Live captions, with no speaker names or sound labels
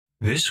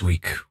This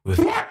week with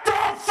What the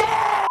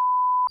fuck?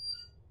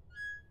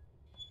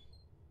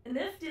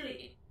 Enough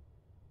dilly.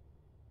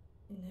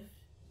 Enough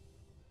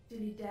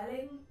dilly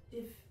dallying.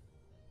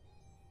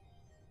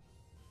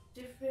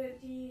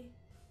 Differently.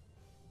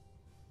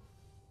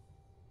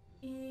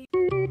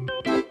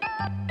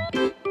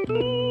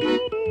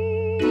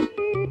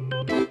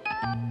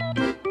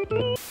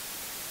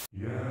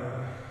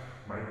 Yeah,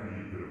 might be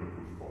a bit of a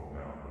goofball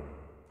now, but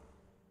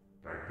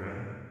back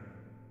then,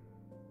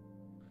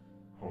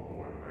 oh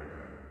boy, back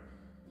then.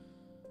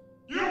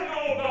 You don't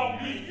know about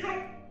me.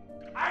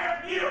 I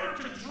have near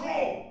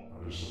control.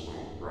 I'm just a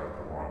little brat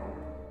that wanted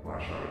to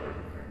lash out at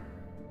everything.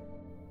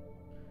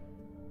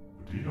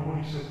 But do you know what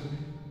he said to me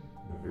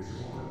in the face of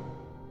all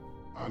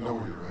that? I know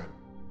where you're at.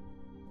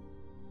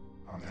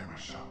 I'm there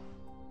myself.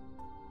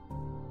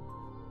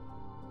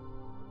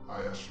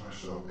 I ask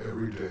myself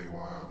every day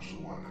why I was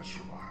the one that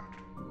survived.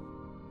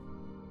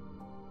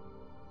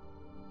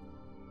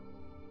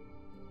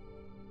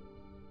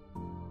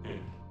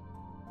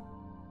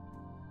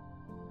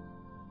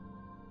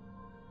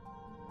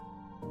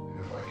 And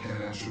if I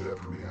can't answer that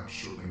for me, I'm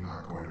certainly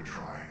not going to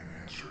try and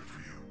answer it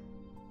for you.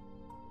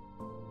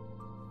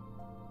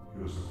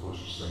 He was the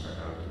closest thing I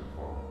had to a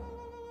father.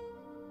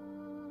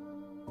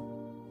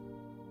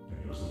 And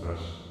he was the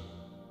best.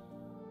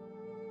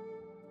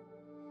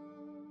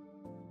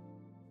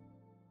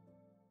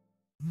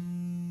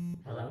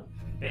 Hello?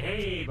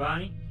 Hey,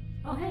 Bonnie.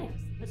 Oh, hey,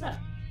 what's up?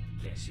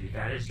 Guess you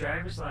got his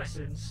driver's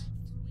license.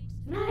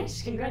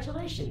 Nice,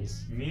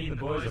 congratulations. Me and the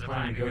boys are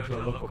planning to go to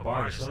a local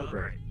bar to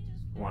celebrate.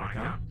 Wanna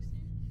come?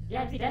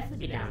 Yeah, I'd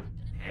definitely be down.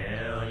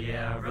 Hell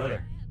yeah,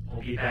 brother.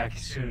 We'll be back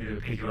soon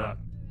to pick you up.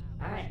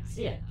 Alright,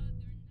 see ya.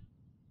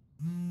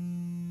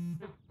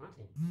 Oh,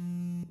 Monty.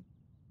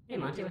 Hey,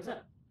 Monty, what's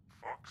up?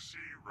 Foxy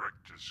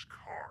wrecked his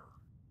car.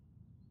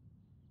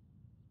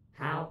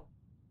 How?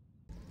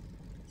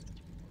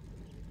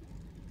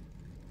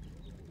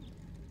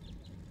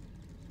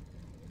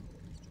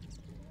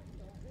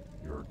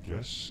 Your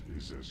guess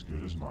is as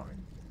good as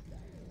mine.